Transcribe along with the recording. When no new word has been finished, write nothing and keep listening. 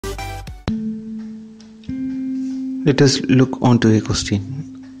Let us look onto a question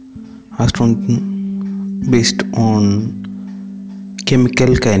asked based on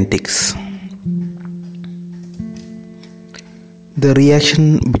chemical kinetics. The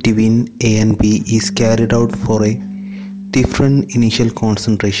reaction between A and B is carried out for a different initial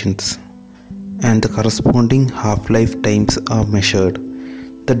concentrations and the corresponding half-life times are measured.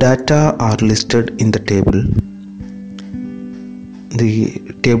 The data are listed in the table. The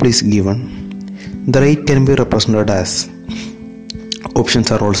table is given. The rate can be represented as options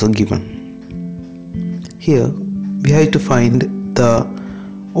are also given. Here we have to find the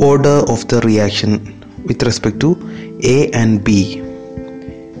order of the reaction with respect to A and B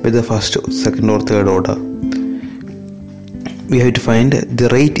with the first, second or third order. We have to find the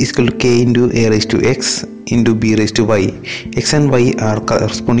rate is equal to K into A raised to X into B raised to Y. X and Y are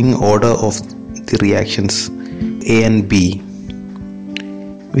corresponding order of the reactions A and B.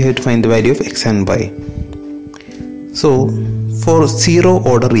 We have to find the value of X and Y. So for zero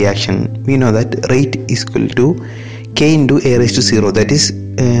order reaction, we know that rate is equal to K into A raised to 0, that is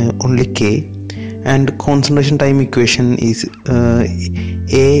only K, and concentration time equation is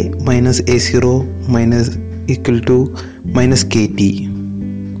A minus A0 minus equal to minus KT.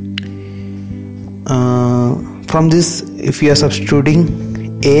 From this, if we are substituting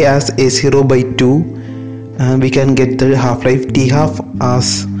A as A0 by 2, we can get the half-life T half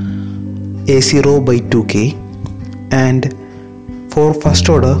as A0 by 2K, and for first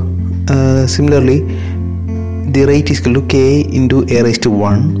order similarly the rate is equal to K into A raised to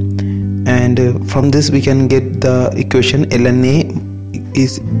 1, and from this we can get the equation ln A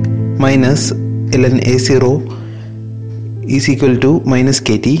is minus ln A0 is equal to minus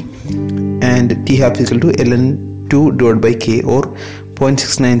KT, and T half is equal to ln 2 divided by K or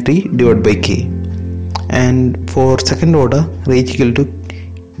 0.693 divided by K. And for second order, rate equal to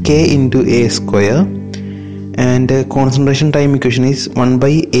K into A square, and concentration time equation is 1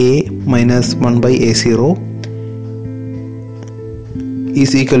 by A minus 1 by A0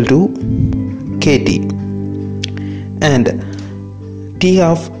 is equal to KT, and T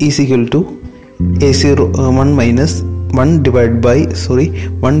half is equal to A0 1 minus 1 divided by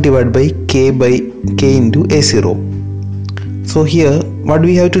K into A0. So here what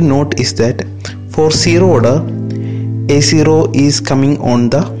we have to note is that for zero order, A0 is coming on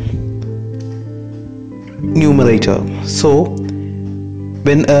the numerator. So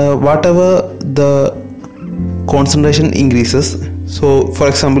when whatever the concentration increases, so for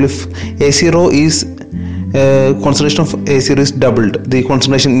example, if A0 is concentration of A0 is doubled, the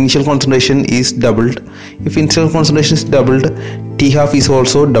initial concentration is doubled. If initial concentration is doubled, T half is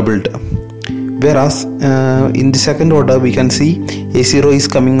also doubled. Whereas in the second order we can see A0 is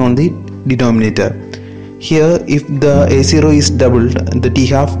coming on the denominator. Here if the A0 is doubled, the T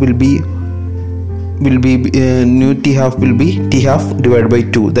half will be new T half will be T half divided by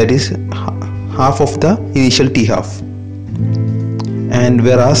 2, that is half of the initial T half. And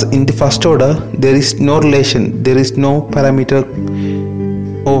whereas in the first order there is no relation, there is no parameter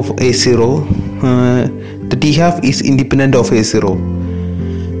of A0, the T half is independent of A0.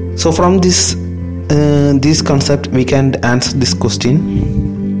 So from this concept we can answer this question.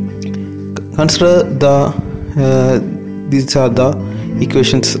 Consider these are the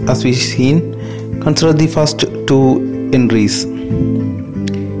equations as we seen. Consider the first two entries.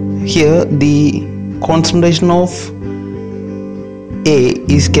 Here the concentration of A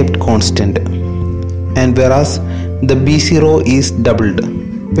is kept constant, and whereas the B0 is doubled.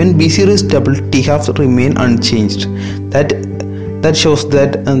 When B0 is doubled, T half remain unchanged. That shows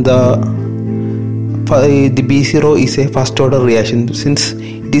that the B0 is a first order reaction, since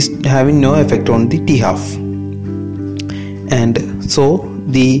it is having no effect on the T half. And so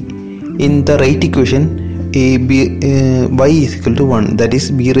in the rate equation Y is equal to 1, that is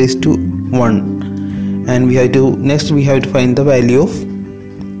B raised to 1, and we have to find the value of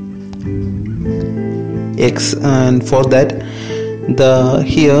X, and for that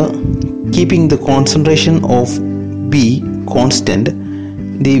here keeping the concentration of B constant,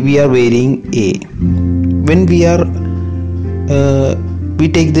 we are varying A. When we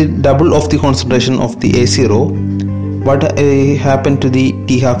take the double of the concentration of the A0, what happened to the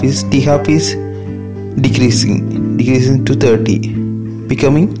T half is decreasing to 30,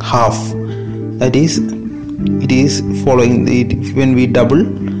 becoming half. That is, it is following when we double,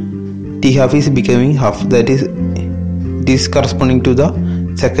 T half is becoming half. That is, it is corresponding to the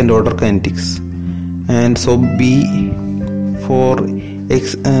second order kinetics. And so B for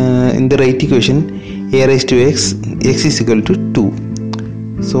X in the rate equation, A raised to X is equal to 2.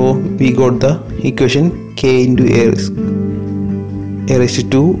 So we got the equation K into A raised to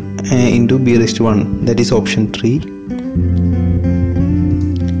 2 into b raised to 1, that is option 3.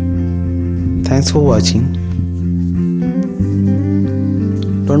 Thanks for watching.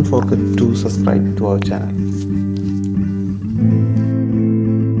 Don't forget to subscribe to our channel.